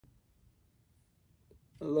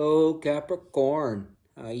Hello, Capricorn.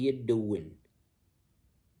 How you doing?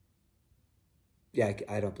 Yeah,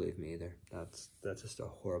 I don't believe me either. That's just a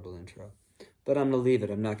horrible intro. But I'm gonna leave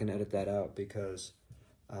it. I'm not gonna edit that out because,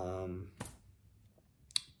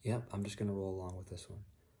 yeah, I'm just gonna roll along with this one.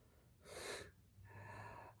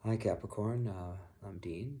 Hi, Capricorn. I'm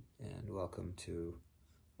Dean, and welcome to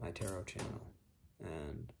my tarot channel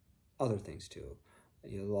and other things too.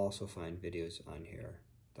 You'll also find videos on here,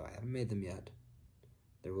 though I haven't made them yet.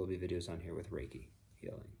 There will be videos on here with Reiki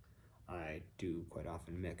healing. I do quite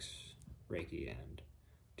often mix Reiki and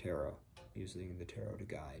tarot, using the tarot to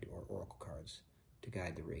guide, or oracle cards to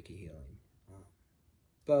guide the Reiki healing.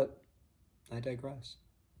 But I digress.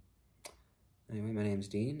 Anyway, my name's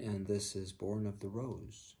Dean, and this is Born of the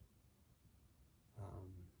Rose.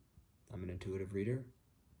 I'm an intuitive reader.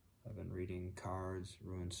 I've been reading cards,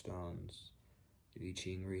 rune stones, I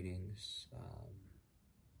Ching readings,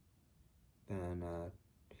 been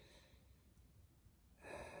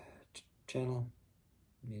channel,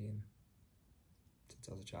 medium, since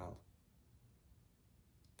I was a child.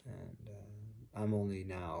 And I'm only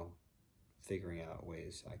now figuring out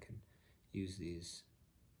ways I can use these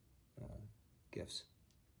gifts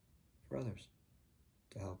for others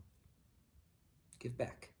to help give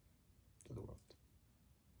back to the world,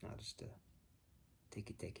 not just to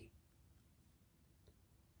takey.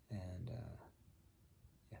 And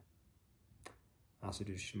yeah, I also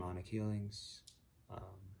do shamanic healings.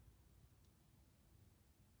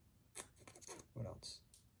 What else?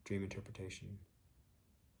 Dream interpretation.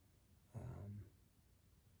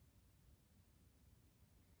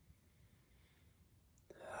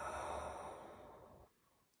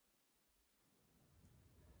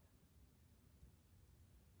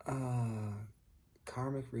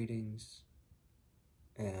 Karmic readings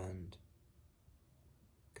and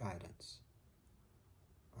guidance.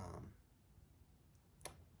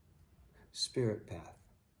 Spirit path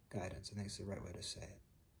guidance, I think is the right way to say it.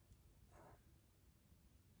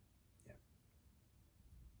 Yeah.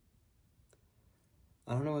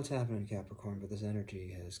 I don't know what's happening, Capricorn, but this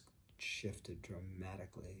energy has shifted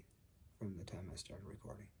dramatically from the time I started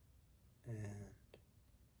recording. And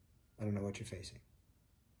I don't know what you're facing,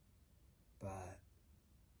 but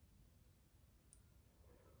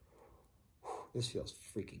this feels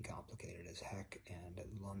freaking complicated as heck and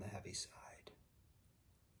on the heavy side.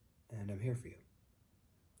 And I'm here for you.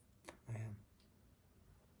 I am.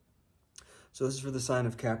 So this is for the sign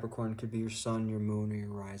of Capricorn. It could be your sun, your moon, or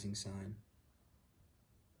your rising sign.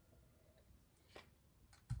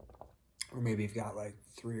 Or maybe you've got like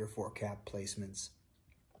 3 or 4 cap placements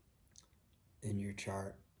in your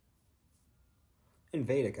chart. In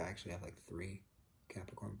Vedic, I actually have like 3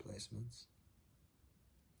 Capricorn placements.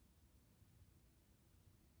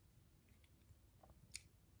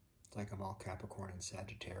 It's like I'm all Capricorn and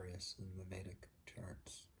Sagittarius in the Vedic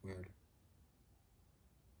charts. Weird.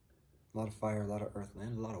 A lot of fire, a lot of earth,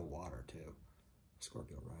 and a lot of water too.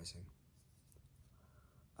 Scorpio rising.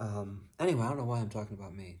 Anyway, I don't know why I'm talking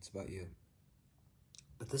about me. It's about you.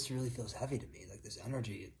 But this really feels heavy to me. Like this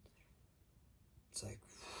energy, it's like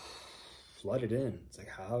flooded in. It's like,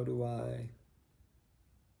 how do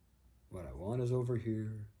what I want is over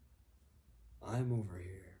here. I'm over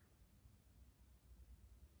here.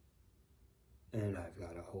 And I've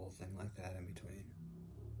got a whole thing like that in between.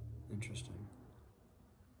 Interesting.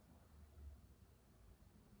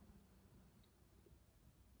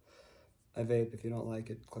 I vape. If you don't like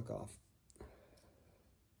it, click off.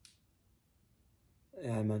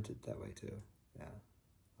 Yeah, I meant it that way too. Yeah.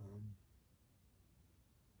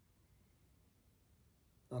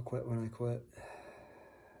 I'll quit when I quit.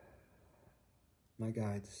 My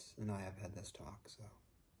guides and I have had this talk, so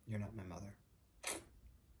you're not my mother.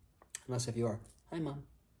 Unless if you are. Hi, Mom.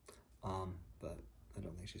 But I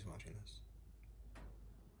don't think she's watching this.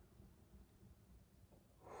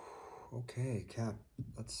 Okay, Cap,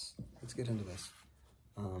 let's get into this.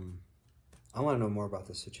 I want to know more about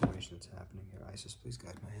the situation that's happening here. Isis, please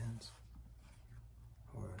guide my hands.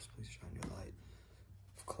 Horus, please shine your light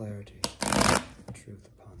of clarity and truth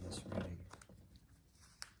upon this reading.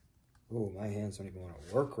 Oh, my hands don't even want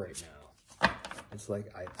to work right now. It's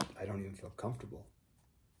like I don't even feel comfortable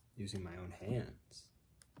using my own hands.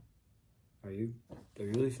 Are you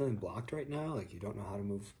really feeling blocked right now? Like you don't know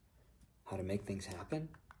how to make things happen?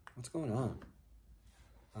 What's going on?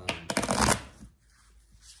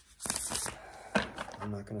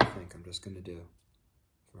 I'm not gonna think, I'm just gonna do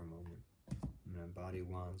for a moment. I'm gonna embody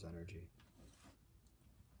Wands energy.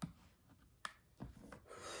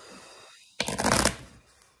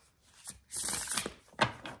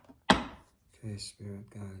 Okay, Spirit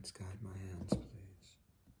guides, guide my hands, please.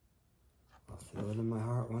 I'll feel Feel it in my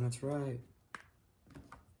heart when it's right.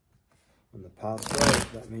 When the pot's right,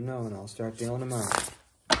 let me know and I'll start dealing them out.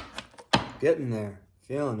 Getting there.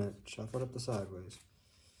 Feeling it. Shuffle it up the sideways.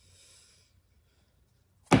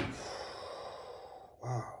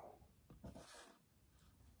 Wow.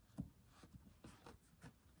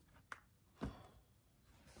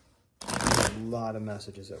 There's a lot of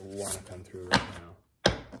messages that want to come through right now.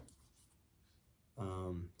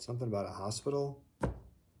 Something about a hospital.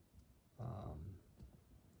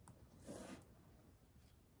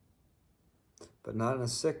 But not in a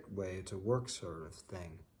sick way. It's a work sort of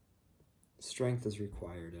thing. Strength is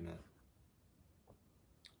required in it.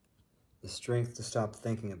 The strength to stop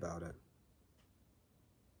thinking about it.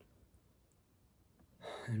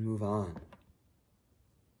 And move on.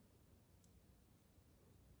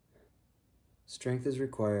 Strength is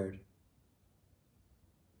required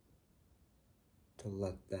to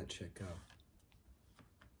let that shit go.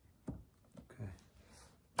 Okay.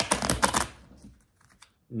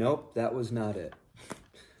 Nope, that was not it.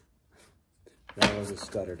 That was a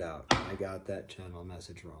stuttered out. I got that channel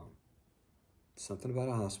message wrong. Something about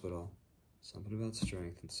a hospital, something about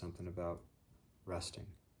strength, and something about resting.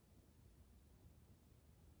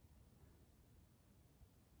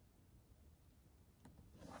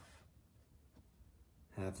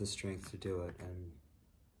 Have the strength to do it, and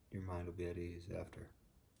your mind will be at ease after,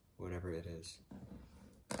 whatever it is.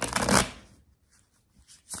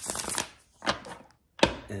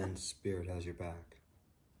 And Spirit has your back.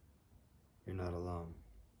 You're not alone.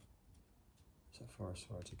 There's that Four of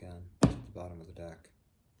Swords again. It's at the bottom of the deck.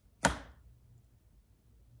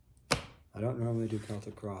 I don't normally do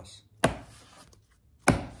Celtic Cross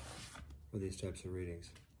for these types of readings,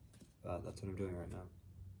 but that's what I'm doing right now.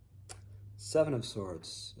 Seven of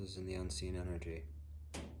Swords is in the unseen energy.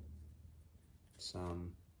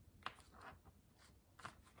 Some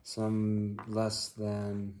less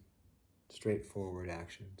than straightforward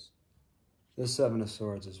actions. This Seven of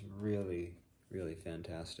Swords is really, really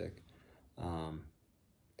fantastic.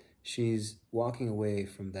 She's walking away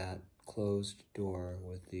from that closed door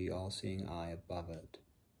with the all-seeing eye above it.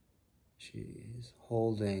 She's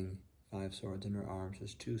holding 5 swords in her arms.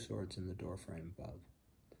 There's 2 swords in the door frame above.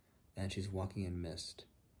 And she's walking in mist.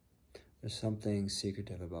 There's something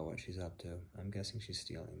secretive about what she's up to. I'm guessing she's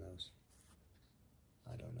stealing those.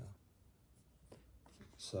 I don't know.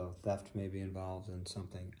 So theft may be involved in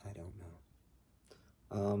something. I don't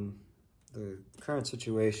know. The current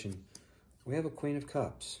situation, we have a Queen of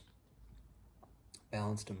Cups.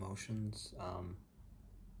 Balanced emotions.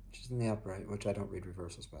 She's in the upright, which I don't read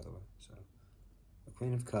reversals, by the way. So, the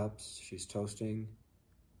Queen of Cups, she's toasting.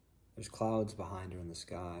 There's clouds behind her in the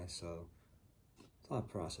sky, so thought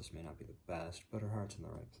process may not be the best, but her heart's in the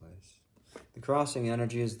right place. The crossing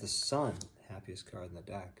energy is the Sun, happiest card in the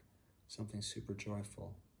deck. Something super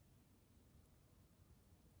joyful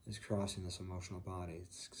is crossing this emotional body.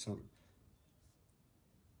 It's some...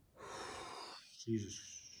 Jesus,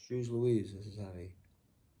 jeez Louise, this is heavy.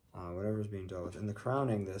 Whatever's being dealt with. And the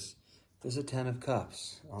crowning this, there's a 10 of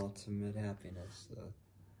Cups. Ultimate happiness. The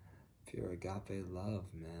pure agape love,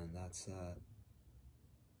 man. That's,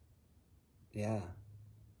 yeah.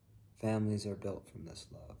 Families are built from this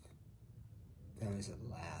love. Families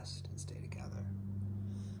that last and stay together.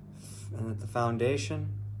 And at the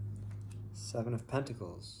foundation, 7 of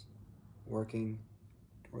Pentacles. Working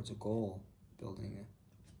towards a goal. Building it.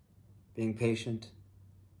 Being patient.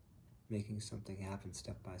 Making something happen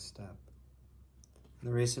step by step. In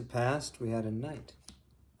the recent past, we had a Knight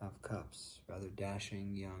of Cups. Rather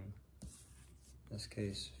dashing, young. In this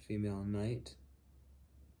case, female knight.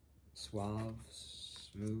 Suave,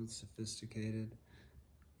 smooth, sophisticated.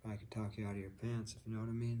 I could talk you out of your pants, if you know what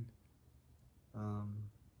I mean.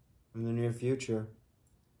 In the near future,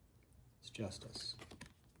 it's justice.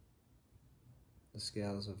 The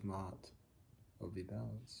scales of Mott will be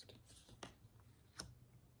balanced.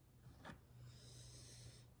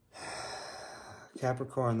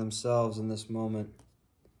 Capricorn themselves in this moment.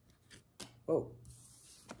 Oh,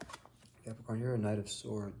 Capricorn, you're a Knight of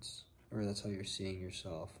Swords. Or that's how you're seeing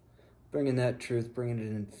yourself. Bringing that truth, bringing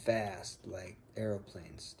it in fast, like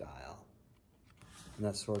aeroplane style. And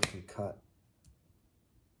that sword can cut.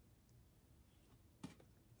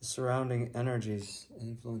 The surrounding energies,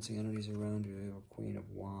 influencing energies around you, you have a Queen of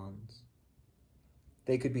Wands.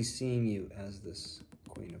 They could be seeing you as this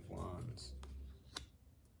Queen of Wands.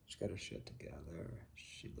 She's got her shit together.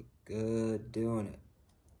 She looked good doing it.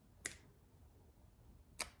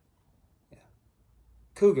 Yeah.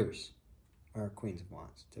 Cougars are Queens of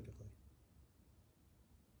Wands, typically.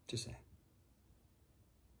 Just saying.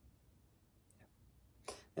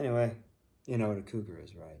 Yeah. Anyway, you know what a cougar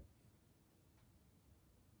is, right?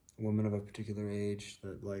 A woman of a particular age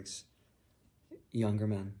that likes younger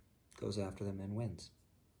men, goes after them and wins.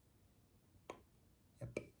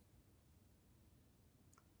 Yep.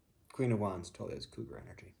 Queen of Wands totally has cougar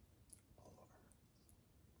energy all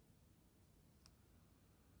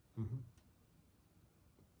over.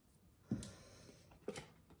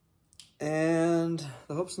 And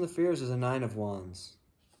the hopes and the fears is a 9 of Wands.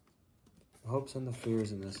 The hopes and the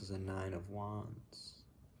fears in this is a 9 of Wands.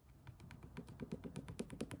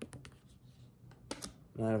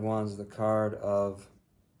 9 of Wands is the card of,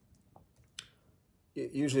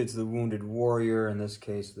 usually it's the wounded warrior. In this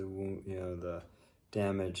case, the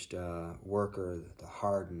damaged worker, the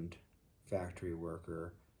hardened factory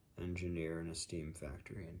worker, engineer in a steam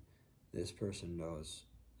factory. And this person knows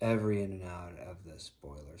every in and out of this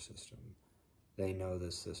boiler system. They know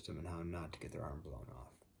this system and how not to get their arm blown off.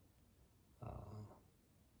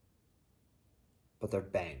 But they're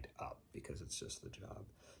banged up because it's just the job.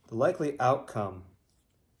 The likely outcome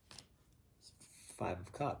is 5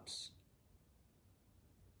 of Cups.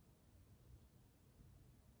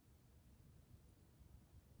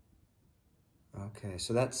 Okay,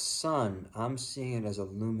 so that sun, I'm seeing it as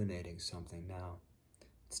illuminating something now.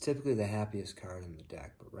 It's typically the happiest card in the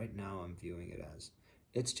deck, but right now I'm viewing it as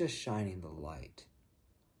it's just shining the light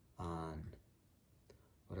on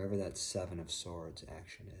whatever that 7 of Swords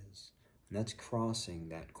action is. And that's crossing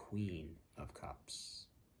that Queen of Cups.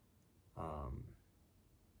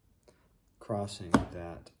 Crossing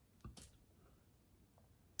that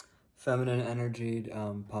feminine energy,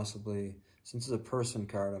 possibly, since it's a person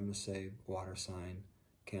card, I'm going to say water sign,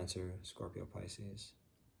 Cancer, Scorpio, Pisces.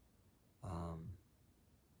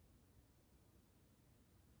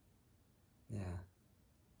 Yeah.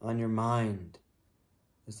 On your mind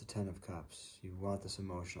is the 10 of Cups. You want this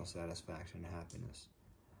emotional satisfaction and happiness.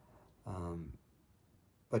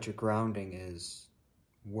 But your grounding is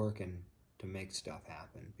working to make stuff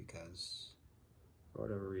happen because for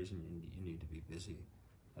whatever reason you need to be busy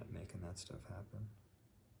at making that stuff happen.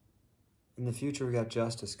 In the future, we got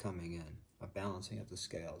justice coming in, a balancing of the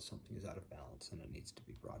scales. Something is out of balance and it needs to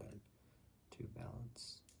be brought in to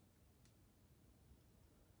balance.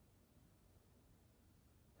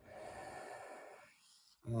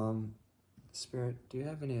 Spirit, do you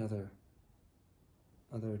have any other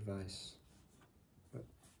advice? What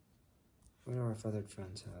do our feathered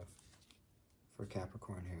friends have for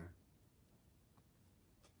Capricorn here?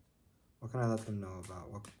 What can I let them know about?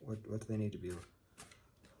 What do they need to be?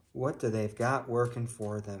 What do they've got working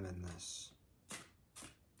for them in this?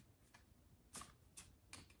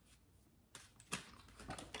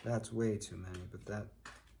 That's way too many, but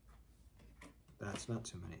that's not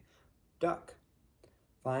too many. Duck.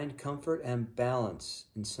 Find comfort and balance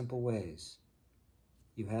in simple ways.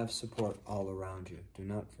 You have support all around you. Do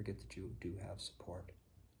not forget that you do have support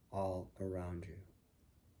all around you.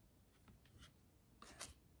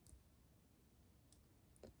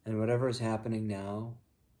 And whatever is happening now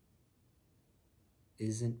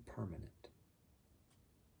isn't permanent.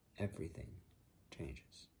 Everything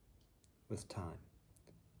changes with time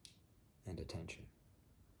and attention.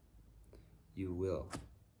 You will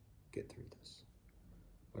get through this,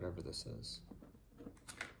 whatever this is.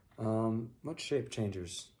 What shape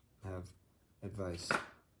changers have advice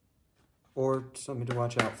or something to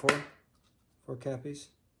watch out for Cappies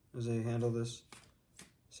as they handle this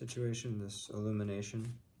situation, this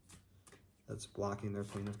illumination that's blocking their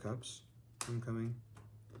Queen of Cups from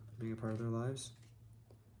being a part of their lives,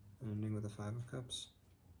 and ending with a 5 of Cups?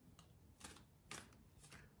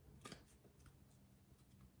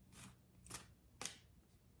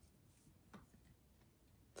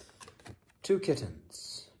 Two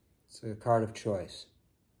kittens. It's a card of choice.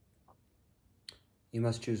 You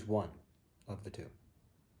must choose one of the two.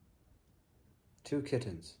 Two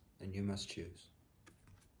kittens, and you must choose.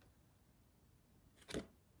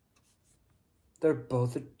 They're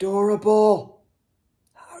both adorable.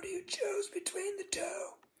 How do you choose between the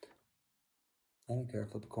two? I don't care.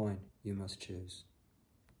 Flip a coin. You must choose.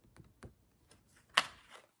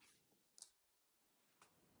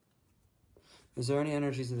 Is there any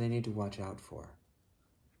energies that they need to watch out for?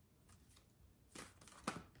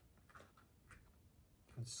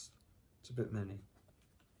 It's a bit many.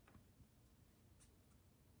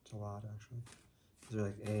 It's a lot, actually. Is there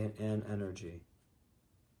like an energy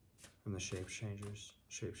from the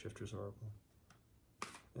Shapeshifters Oracle?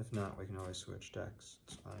 If not, we can always switch decks.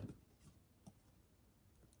 It's fine.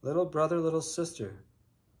 Little brother, little sister.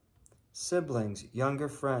 Siblings, younger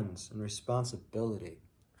friends, and responsibility.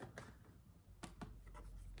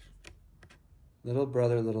 Little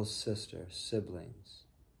brother, little sister, siblings,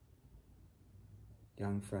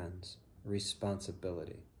 young friends,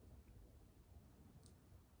 responsibility.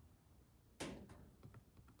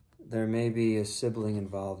 there may be a sibling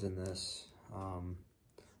involved in this,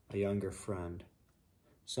 a younger friend,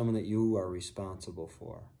 someone that you are responsible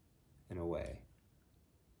for, in a way.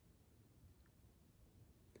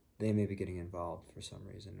 They may be getting involved for some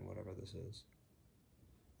reason, whatever this is.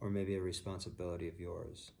 Or maybe a responsibility of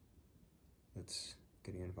yours that's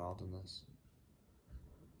getting involved in this.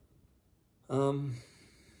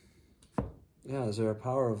 Yeah, is there a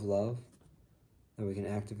power of love that we can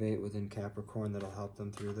activate within Capricorn that'll help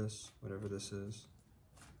them through this, whatever this is,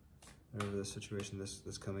 whatever this situation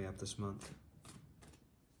that's coming up this month?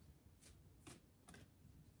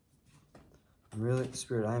 Really,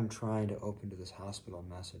 Spirit, I am trying to open to this hospital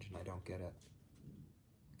message and I don't get it.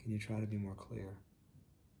 Can you try to be more clear?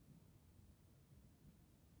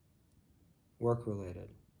 Work-related.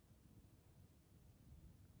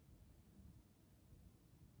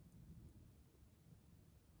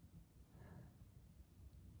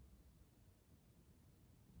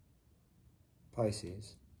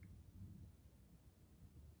 Pisces.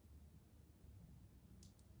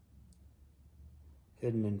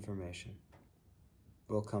 Hidden information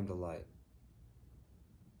will come to light.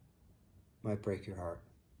 Might break your heart.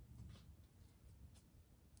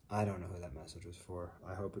 I don't know who that message was for.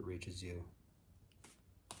 I hope it reaches you.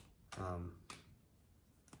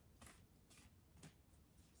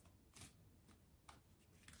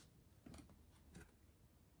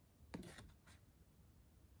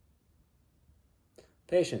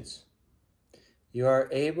 Patience. You are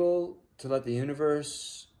able to let the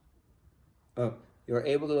universe... you are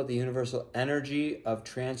able to let the universal energy of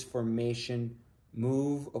transformation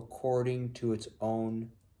move according to its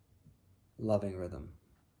own loving rhythm.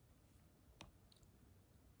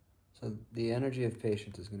 So the energy of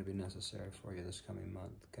patience is going to be necessary for you this coming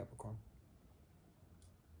month, Capricorn.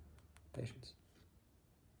 Patience.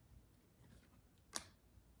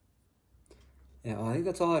 Yeah, well, I think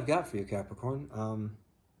that's all I've got for you, Capricorn.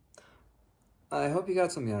 I hope you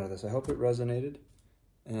got something out of this. I hope it resonated.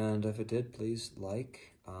 And if it did, please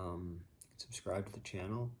like, subscribe to the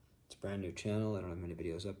channel. It's a brand new channel. I don't have many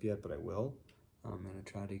videos up yet, but I will. I'm going to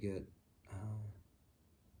try to get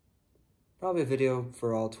probably a video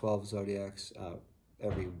for all 12 zodiacs out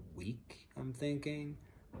every week, I'm thinking.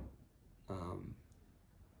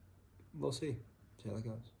 We'll see how that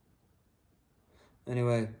goes.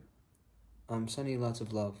 Anyway, I'm sending you lots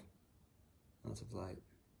of love, lots of light.